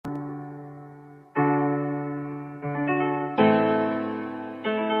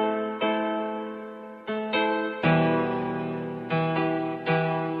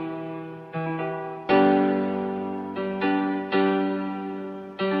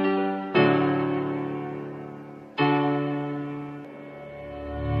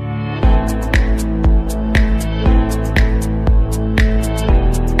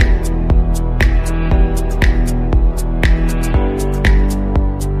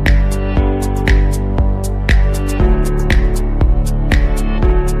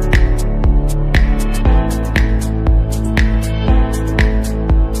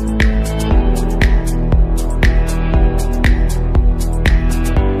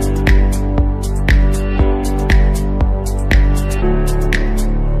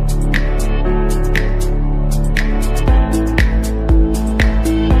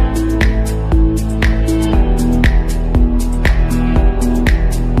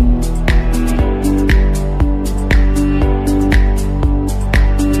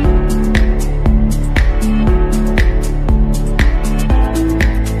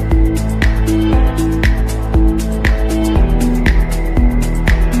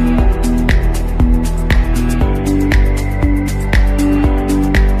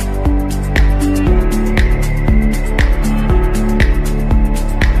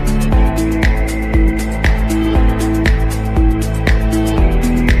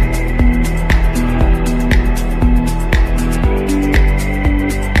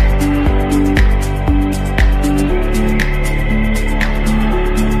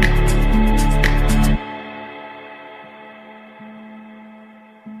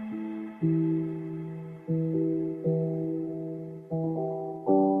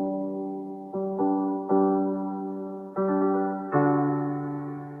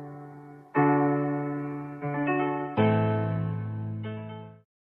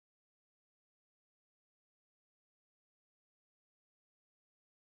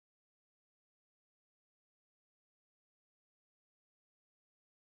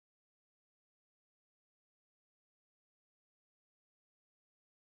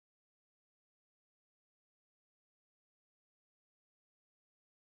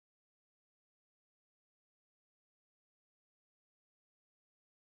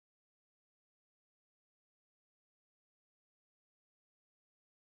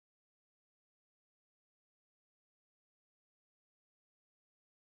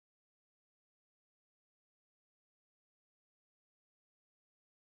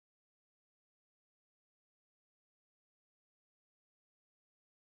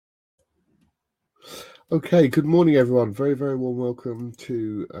Okay, good morning, everyone. Very, very warm welcome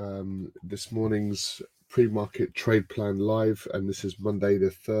to this morning's pre-market trade plan live, and this is Monday,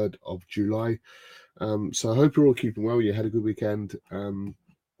 the 3rd of July. So I hope you're all keeping well. You had a good weekend.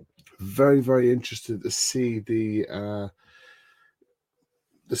 Very, very interested to see the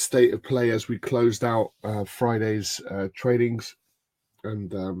state of play as we closed out Friday's tradings,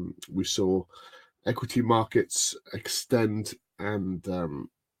 and we saw equity markets extend and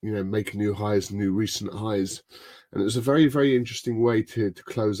make new highs, new recent highs, and it was a very, very interesting way to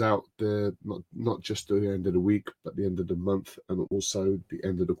close out the not just the end of the week, but the end of the month, and also the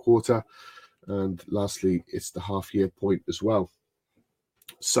end of the quarter, and lastly, it's the half-year point as well.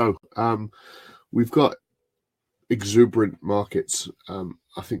 So we've got exuberant markets.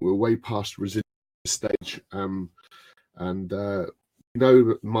 I think we're way past resistance stage, and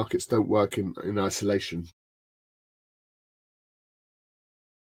markets don't work in isolation.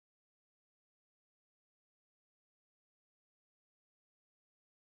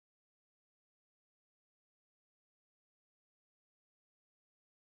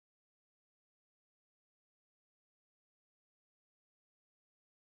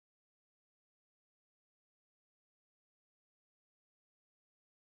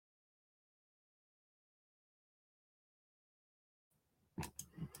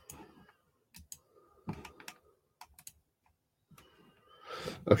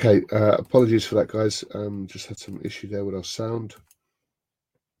 Okay, apologies for that, guys. Just had some issue there with our sound.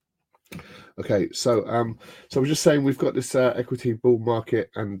 Okay, so I was just saying we've got this equity bull market,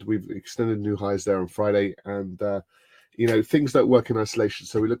 and we've extended new highs there on Friday, and things don't work in isolation.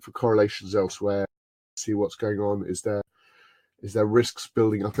 So we look for correlations elsewhere, see what's going on. Is there risks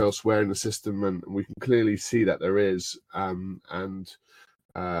building up elsewhere in the system? And we can clearly see that there is.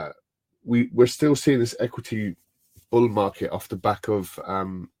 We're still seeing this equity bull market off the back of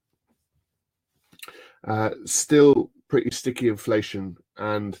still pretty sticky inflation,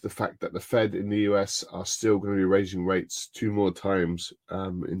 and the fact that the Fed in the US are still going to be raising rates 2 more times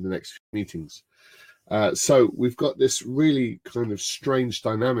in the next few meetings. So we've got this really kind of strange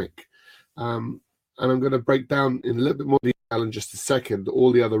dynamic. And I'm going to break down in a little bit more detail in just a second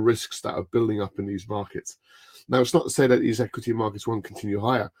all the other risks that are building up in these markets. Now, it's not to say that these equity markets won't continue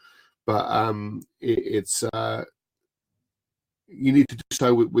higher, but you need to do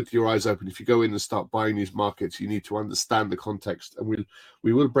so with your eyes open. If you go in and start buying these markets, you need to understand the context, and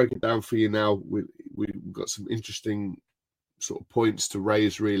we will break it down for you now. We've got some interesting sort of points to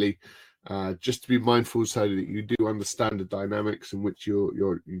raise, really, just to be mindful so that you do understand the dynamics in which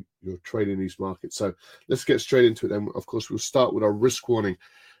you're trading these markets. So let's get straight into it then. Of course, we'll start with our risk warning.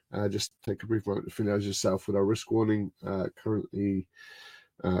 Just take a brief moment to familiarize yourself with our risk warning, currently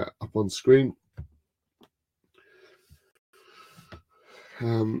up on screen.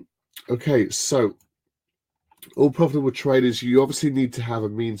 Okay, so all profitable traders, you obviously need to have a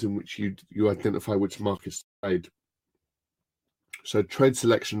means in which you identify which markets to trade. So trade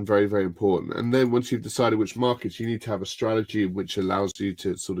selection, very, very important. And then once you've decided which markets, you need to have a strategy which allows you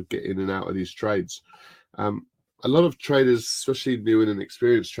to sort of get in and out of these trades. A lot of traders, especially new and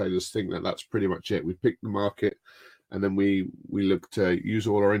inexperienced traders, think that that's pretty much it. We pick the market, and then we look to use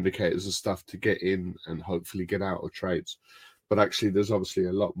all our indicators and stuff to get in and hopefully get out of trades. But actually, there's obviously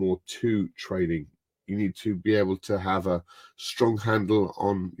a lot more to trading. You need to be able to have a strong handle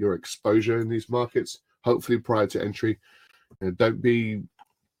on your exposure in these markets, hopefully prior to entry. Don't be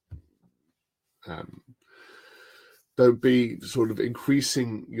sort of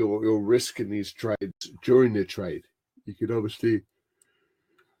increasing your risk in these trades during the trade. You could obviously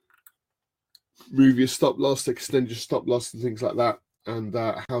move your stop loss, extend your stop loss, and things like that. And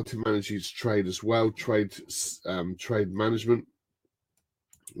how to manage each trade as well. Trade management.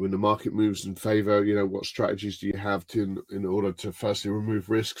 When the market moves in favor, what strategies do you have in order to firstly remove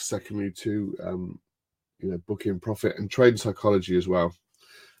risk, secondly to book in profit, and trade psychology as well.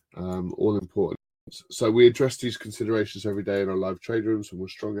 All important. So we address these considerations every day in our live trade rooms, and we're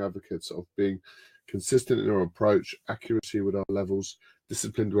strong advocates of being consistent in our approach, accuracy with our levels,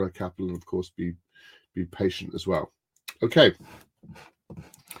 disciplined with our capital, and of course be patient as well. Okay.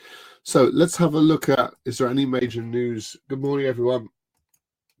 So let's have a look at, is there any major news? Good morning, everyone.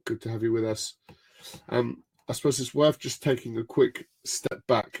 Good to have you with us. I suppose it's worth just taking a quick step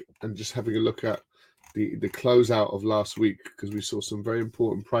back and just having a look at the closeout of last week, because we saw some very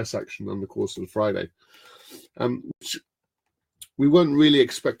important price action on the course of the Friday. Which we weren't really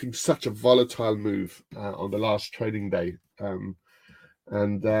expecting such a volatile move on the last trading day. And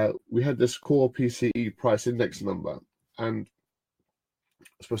we had this core PCE price index number. And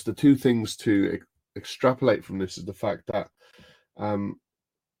I suppose the two things to extrapolate from this is the fact that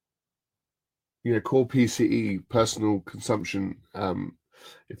core PCE, personal consumption.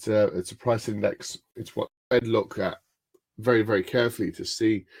 It's a price index. It's what the Fed look at very, very carefully to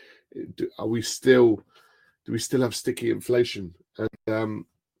see, do we still have sticky inflation?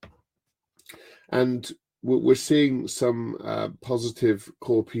 And we're seeing some positive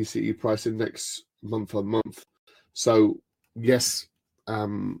core PCE price index month on month. So yes,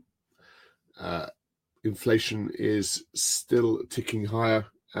 inflation is still ticking higher,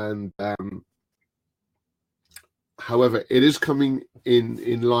 and however, it is coming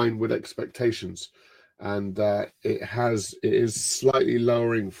in line with expectations, and it is slightly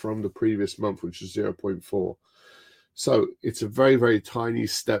lowering from the previous month, which is 0.4. So it's a very, very tiny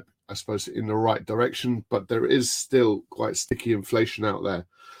step, I suppose, in the right direction, but there is still quite sticky inflation out there,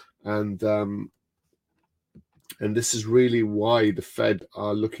 and this is really why the Fed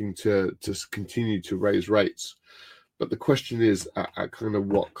are looking to continue to raise rates. But the question is, at kind of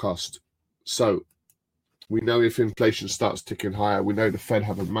what cost? So we know if inflation starts ticking higher, we know the Fed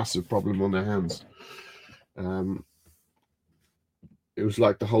have a massive problem on their hands. It was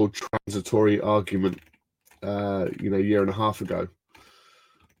like the whole transitory argument, a year and a half ago,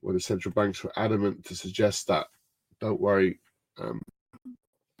 where the central banks were adamant to suggest that, don't worry,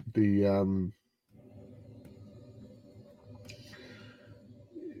 the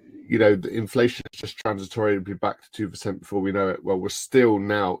inflation is just transitory. It'll be back to 2% before we know it. Well, we're still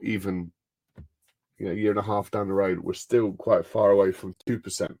now, even a year and a half down the road, we're still quite far away from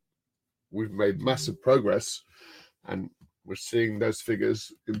 2%. We've made massive progress, and we're seeing those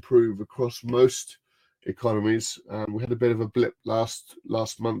figures improve across most economies. We had a bit of a blip last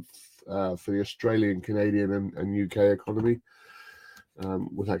month for the Australian, Canadian, and UK economy,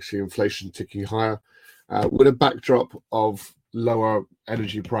 with actually inflation ticking higher, with a backdrop of lower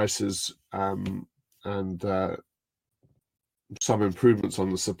energy prices and some improvements on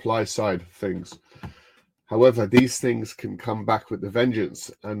the supply side of things. However, these things can come back with a vengeance,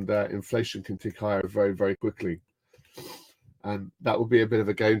 and inflation can tick higher very, very quickly. And that will be a bit of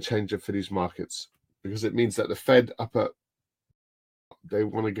a game changer for these markets, because it means that the Fed they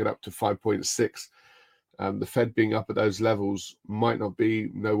want to get up to 5.6. The Fed being up at those levels might not be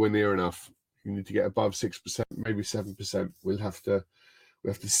nowhere near enough. You need to get above 6%, maybe 7%. We have to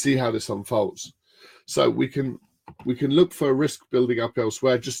see how this unfolds. So we can look for risk building up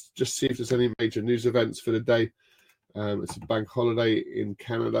elsewhere. Just see if there's any major news events for the day. It's a bank holiday in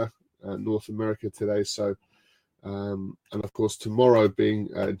Canada, North America today. So, and of course tomorrow being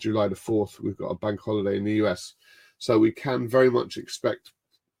July the 4th, we've got a bank holiday in the US. So we can very much expect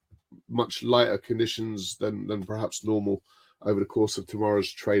much lighter conditions than perhaps normal over the course of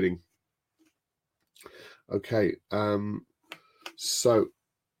tomorrow's trading. Okay, so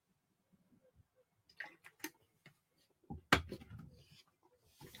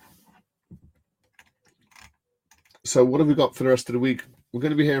what have we got for the rest of the week? We're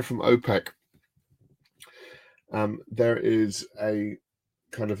going to be hearing from OPEC. There is a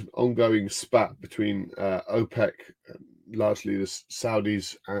kind of an ongoing spat between OPEC, largely the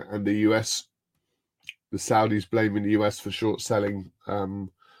Saudis, and the US. The Saudis blaming the US for short selling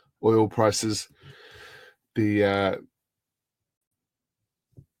oil prices.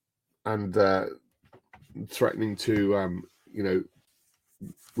 And threatening to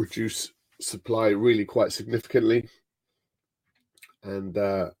reduce supply really quite significantly, and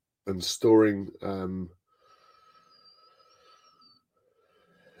storing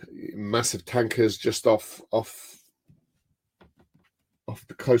massive tankers just off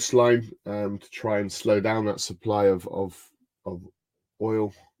the coastline to try and slow down that supply of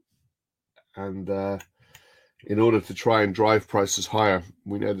oil, and in order to try and drive prices higher.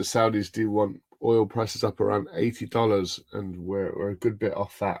 We know the Saudis do want oil prices up around $80, and we're a good bit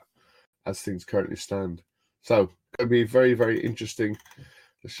off that as things currently stand. So it's going to be very, very interesting.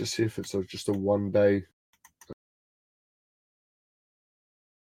 Let's just see if it's just a 1 day.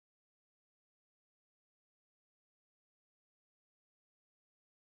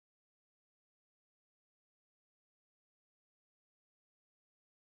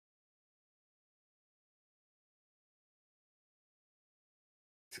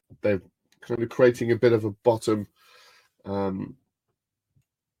 They're kind of creating a bit of a bottom. Well,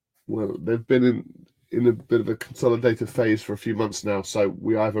 they've been in a bit of a consolidated phase for a few months now. So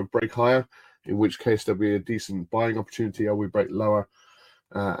we either break higher, in which case there'll be a decent buying opportunity, or we break lower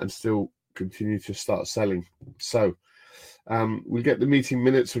and still continue to start selling. So we'll get the meeting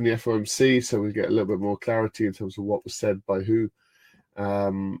minutes from the FOMC, so we get a little bit more clarity in terms of what was said by who.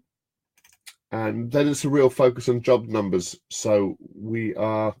 And then it's a real focus on job numbers. So we're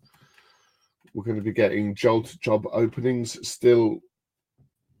going to be getting job openings still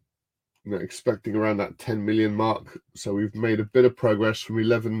expecting around that 10 million mark. So we've made a bit of progress from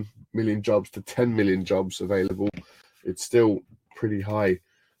 11 million jobs to 10 million jobs available. It's still pretty high,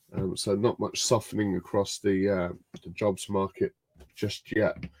 so not much softening across the jobs market just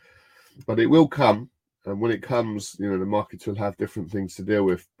yet, but it will come. And when it comes, the markets will have different things to deal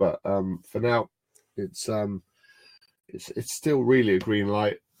with. But for now, it's still really a green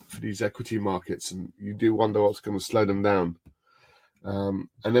light for these equity markets, and you do wonder what's going to slow them down. And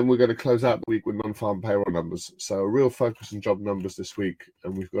then we're going to close out the week with non-farm payroll numbers. So a real focus on job numbers this week,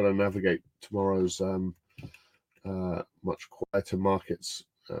 and we've got to navigate tomorrow's much quieter markets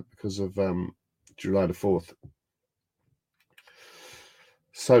because of July the 4th.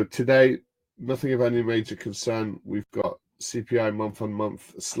 So today, nothing of any major concern. We've got CPI month on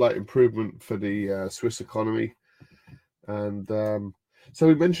month, a slight improvement for the Swiss economy. And so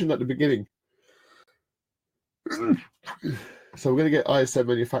we mentioned at the beginning, so we're going to get ISM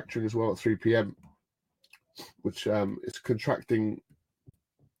manufacturing as well at 3 p.m., which is contracting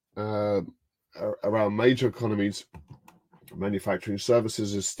around major economies. Manufacturing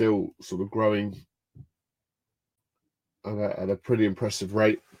services is still sort of growing at a pretty impressive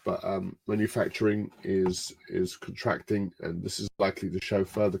rate, but manufacturing is contracting, and this is likely to show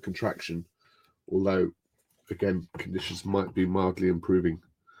further contraction, although again conditions might be mildly improving.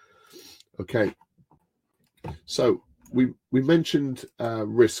 Okay, so we mentioned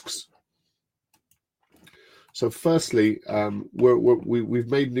risks. So firstly, we've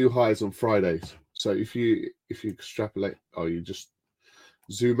made new highs on Fridays. So if you extrapolate, you just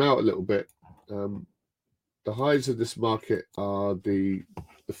zoom out a little bit. The highs of this market are the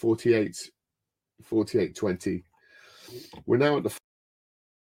 48.20. We're now at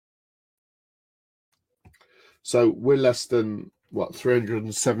so we're less than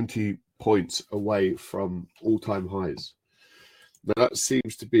 370 points away from all-time highs. Now that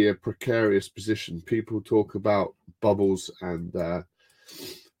seems to be a precarious position. People talk about bubbles and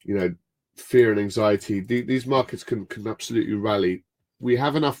fear and anxiety. These markets can absolutely rally. We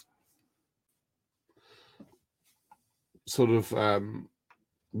have enough sort of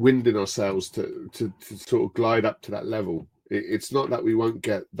wind in our sails to sort of glide up to that level. It's not that we won't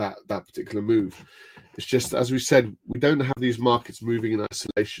get that particular move. It's just, as we said, we don't have these markets moving in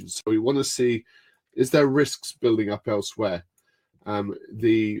isolation. So we want to see, is there risks building up elsewhere?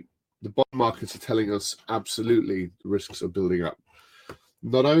 The bond markets are telling us absolutely the risks are building up.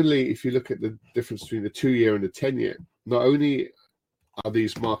 Not only if you look at the difference between the 2-year and the 10-year, not only are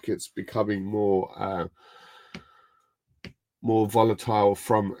these markets becoming more volatile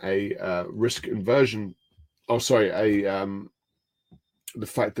from a risk inversion, the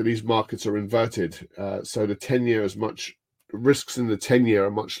fact that these markets are inverted. So the 10-year is risks in the 10-year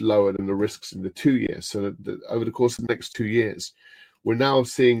are much lower than the risks in the 2-year. So that over the course of the next 2 years, we're now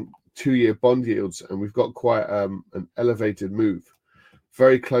seeing 2-year bond yields, and we've got quite an elevated move,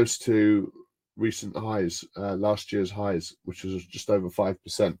 very close to recent highs, last year's highs, which was just over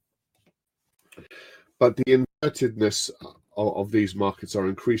 5%. But the invertedness of these markets are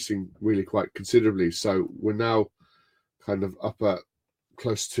increasing really quite considerably. So we're now kind of up at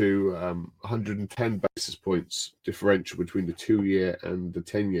close to 110 basis points differential between the 2-year and the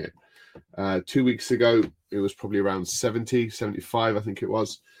 10-year. 2 weeks ago, it was probably around 70, 75, I think it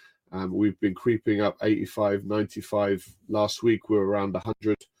was. We've been creeping up 85, 95. Last week, we were around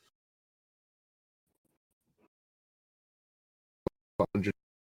 100. 100.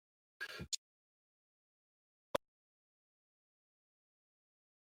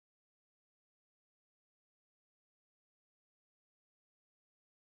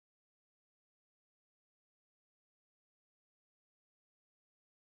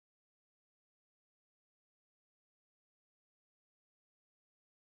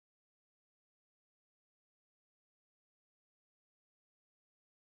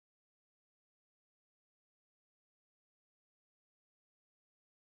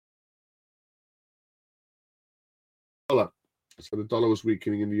 So the dollar was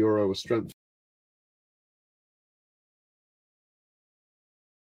weakening and the euro was strengthening.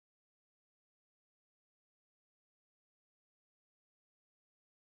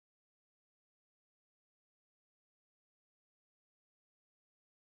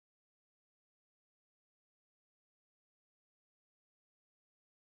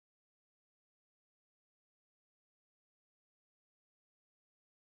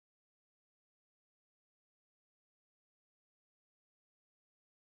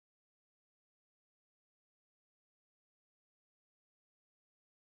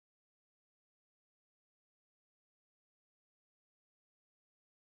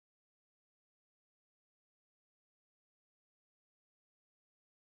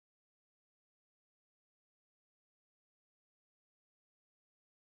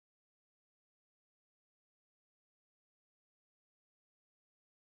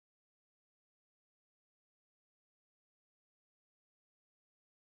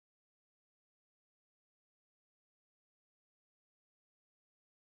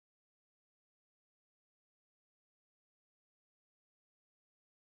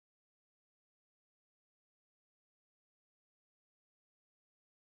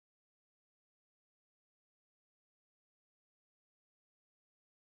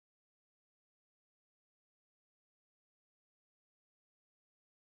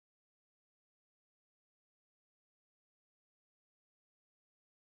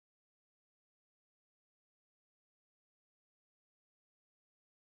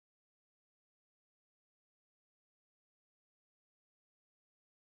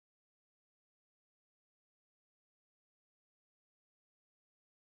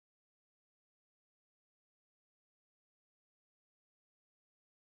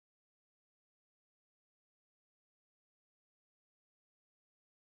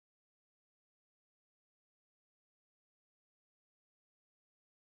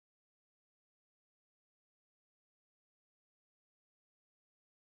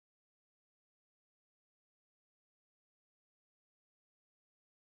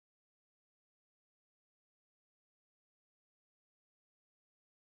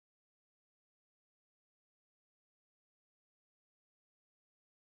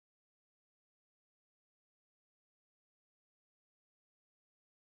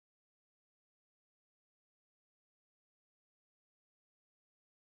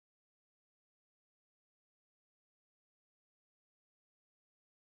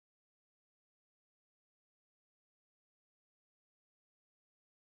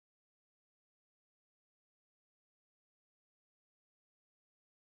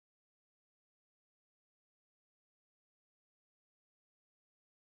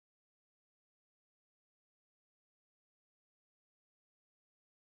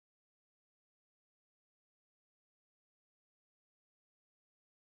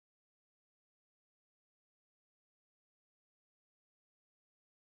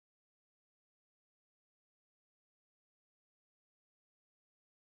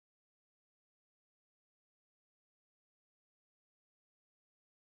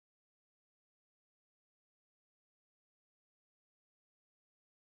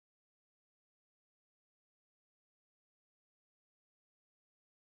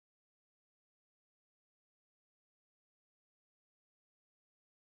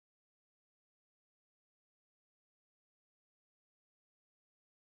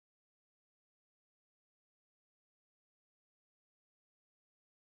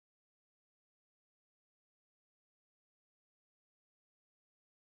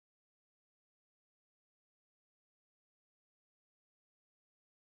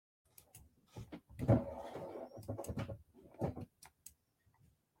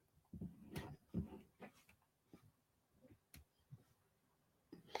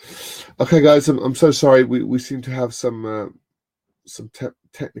 Okay, guys, I'm so sorry. We seem to have some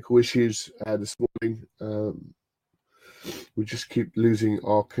technical issues this morning. We just keep losing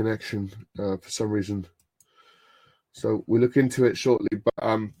our connection for some reason. So we'll look into it shortly. But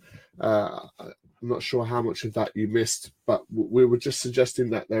I'm not sure how much of that you missed. But we were just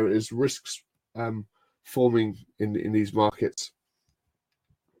suggesting that there is risks forming in these markets,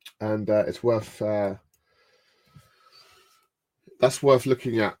 and it's worth that's worth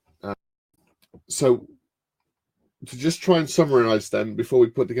looking at. So to just try and summarize then, before we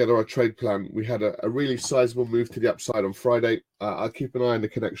put together our trade plan, we had a really sizable move to the upside on Friday. I'll keep an eye on the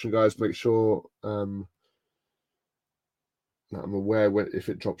connection, guys. Make sure that I'm aware if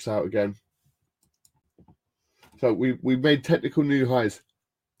it drops out again. So we made technical new highs.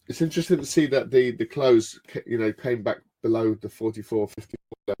 It's interesting to see that the close, came back below the 44.54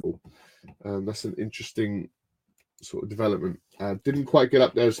 level. That's an interesting sort of development. Didn't quite get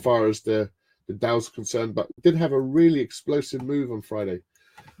up there as far as the Dow's concerned, but did have a really explosive move on Friday.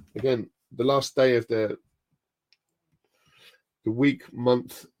 Again, the last day of the week,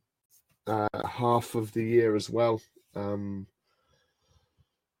 month, half of the year as well, and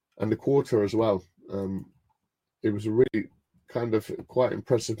the quarter as well. It was a really kind of quite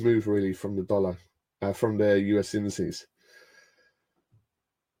impressive move, really, from the dollar, from the US indices.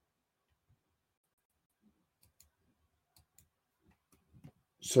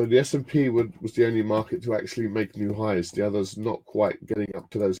 So the S&P was the only market to actually make new highs. The others not quite getting up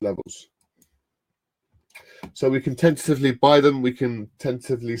to those levels. So we can tentatively buy them. We can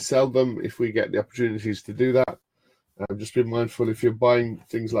tentatively sell them if we get the opportunities to do that. Just be mindful, if you're buying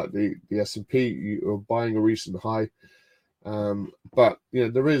things like the S&P, you're buying a recent high. But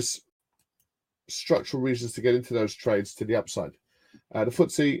there is structural reasons to get into those trades to the upside. The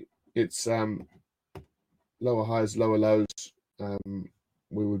FTSE, it's lower highs, lower lows.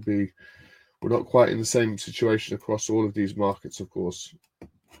 We're not quite in the same situation across all of these markets, of course.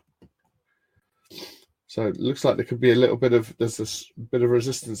 So it looks like there could be there's a bit of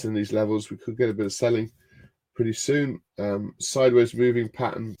resistance in these levels. We could get a bit of selling pretty soon. Sideways moving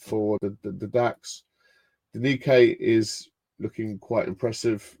pattern for the DAX. The Nikkei is looking quite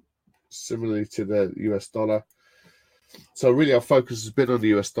impressive, similarly to the US dollar. So really our focus has been on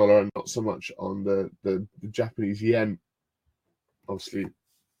the US dollar and not so much on the Japanese yen. Obviously,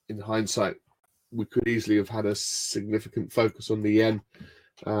 in hindsight, we could easily have had a significant focus on the yen,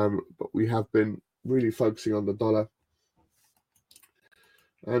 but we have been really focusing on the dollar.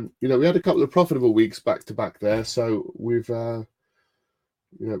 And we had a couple of profitable weeks back to back there. So we've prior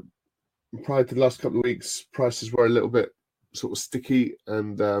to the last couple of weeks, prices were a little bit sort of sticky,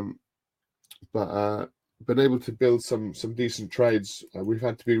 and but been able to build some decent trades. We've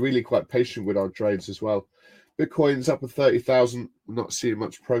had to be really quite patient with our trades as well. Bitcoin's up at 30,000. We're not seeing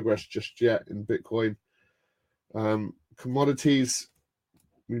much progress just yet in Bitcoin. Commodities,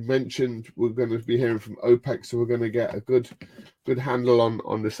 we mentioned we're going to be hearing from OPEC, so we're going to get a good handle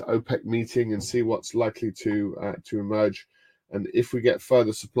on this OPEC meeting and see what's likely to emerge. And if we get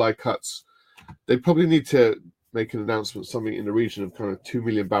further supply cuts, they probably need to make an announcement, something in the region of kind of 2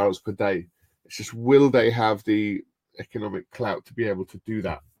 million barrels per day. It's just, will they have the economic clout to be able to do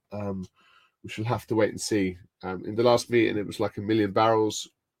that? We shall have to wait and see. In the last meeting, it was like 1 million barrels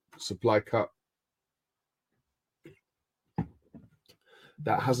supply cut.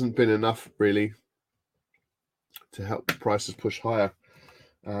 That hasn't been enough, really, to help the prices push higher.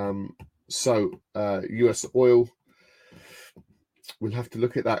 So US oil, we'll have to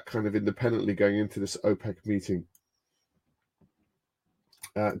look at that kind of independently going into this OPEC meeting.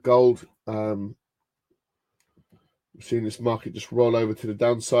 Gold, we've seen this market just roll over to the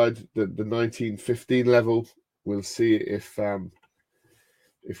downside. The 1915 level, we'll see if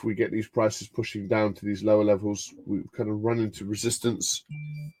we get these prices pushing down to these lower levels. We've kind of run into resistance,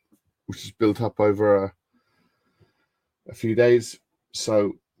 which is built up over a few days.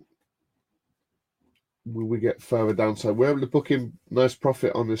 So will we get further downside? We're able to book in nice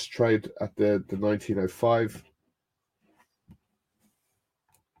profit on this trade at the 1905.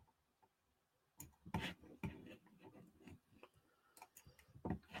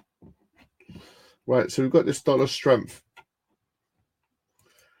 Right, so we've got this dollar strength.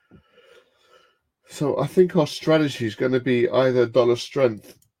 So I think our strategy is going to be either dollar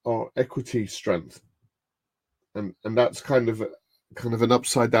strength or equity strength, and that's kind of an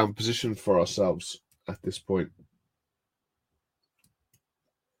upside down position for ourselves at this point.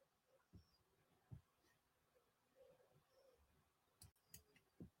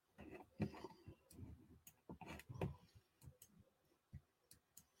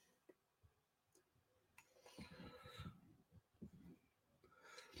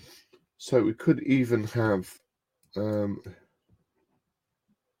 So we could even have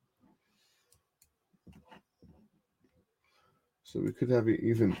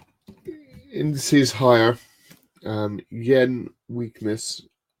even indices higher, yen weakness,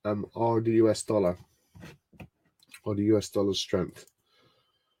 or the US dollar, or the US dollar strength.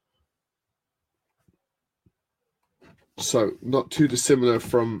 So not too dissimilar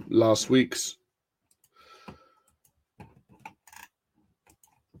from last week's.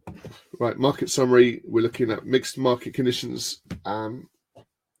 Right, market summary. We're looking at mixed market conditions.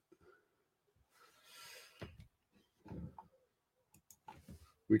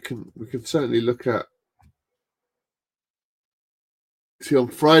 We can certainly look at. See, on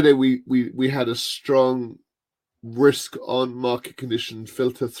Friday we had a strong risk on market condition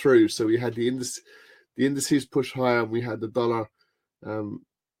filter through. So we had the indices push higher, and we had the dollar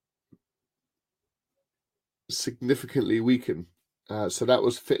significantly weaken. So that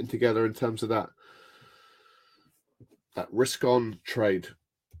was fitting together in terms of that risk on trade.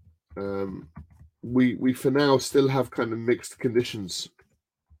 We for now still have kind of mixed conditions.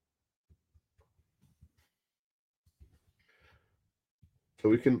 So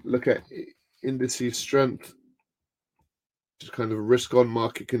we can look at indices strength, just kind of a risk on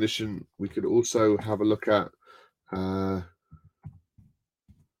market condition. We could also have a look at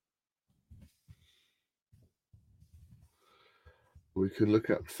we can look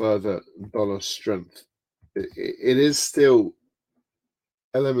at further dollar strength. It is still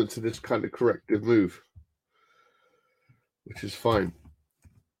elements of this kind of corrective move, which is fine.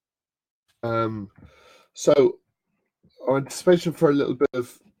 So our anticipation for a little bit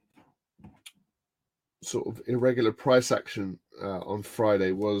of sort of irregular price action on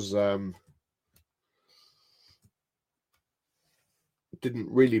Friday was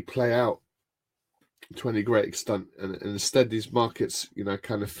didn't really play out to any great extent, and instead these markets,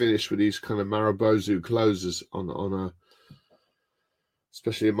 kind of finished with these kind of Marubozu closes on a,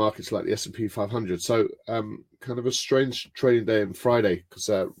 especially in markets like the S&P 500. So kind of a strange trading day on Friday, because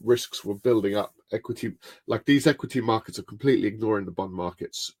risks were building up. These equity markets are completely ignoring the bond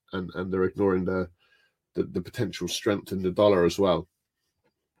markets, and they're ignoring the potential strength in the dollar as well.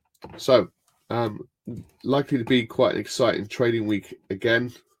 So likely to be quite an exciting trading week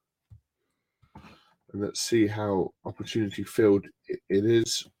again. And let's see how opportunity filled it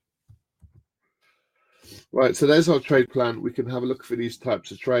is. Right, so there's our trade plan. We can have a look for these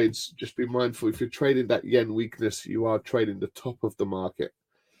types of trades. Just be mindful, if you're trading that yen weakness, you are trading the top of the market.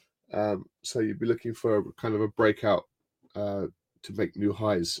 So you'd be looking for kind of a breakout to make new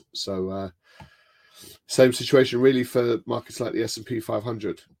highs. So same situation really for markets like the S&P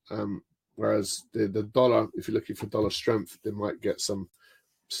 500. Whereas the dollar, if you're looking for dollar strength, they might get some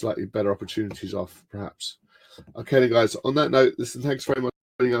slightly better opportunities off, perhaps. Okay, then, guys. On that note, listen, thanks very much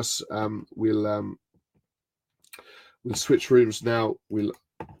for joining us. We'll switch rooms now. We'll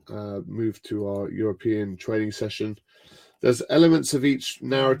move to our European trading session. There's elements of each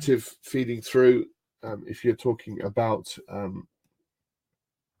narrative feeding through. If you're talking about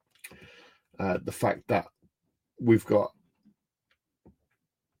the fact that we've got,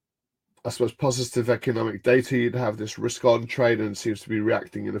 I suppose, positive economic data, you'd have this risk-on trade, and it seems to be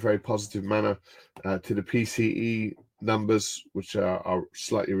reacting in a very positive manner to the PCE numbers, which are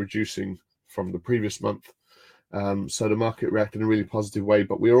slightly reducing from the previous month. So the market reacted in a really positive way,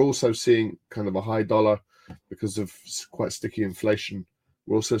 but we are also seeing kind of a high dollar because of quite sticky inflation.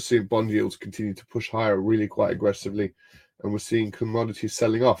 We're also seeing bond yields continue to push higher really quite aggressively, and we're seeing commodities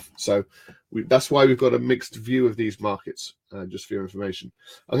selling off. So that's why we've got a mixed view of these markets, just for your information.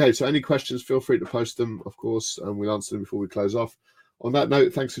 Okay, so any questions, feel free to post them, of course, and we'll answer them before we close off. On that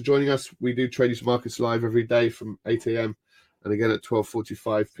note, thanks for joining us. We do trade these markets live every day from 8 a.m. and again at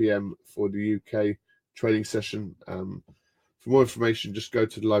 12:45 p.m. for the UK trading session. For more information, just go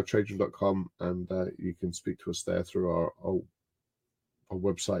to livetraderoom.com and you can speak to us there through our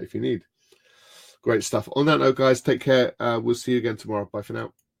website if you need. Great stuff. On that note, guys, take care. We'll see you again tomorrow. Bye for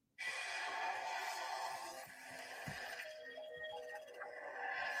now.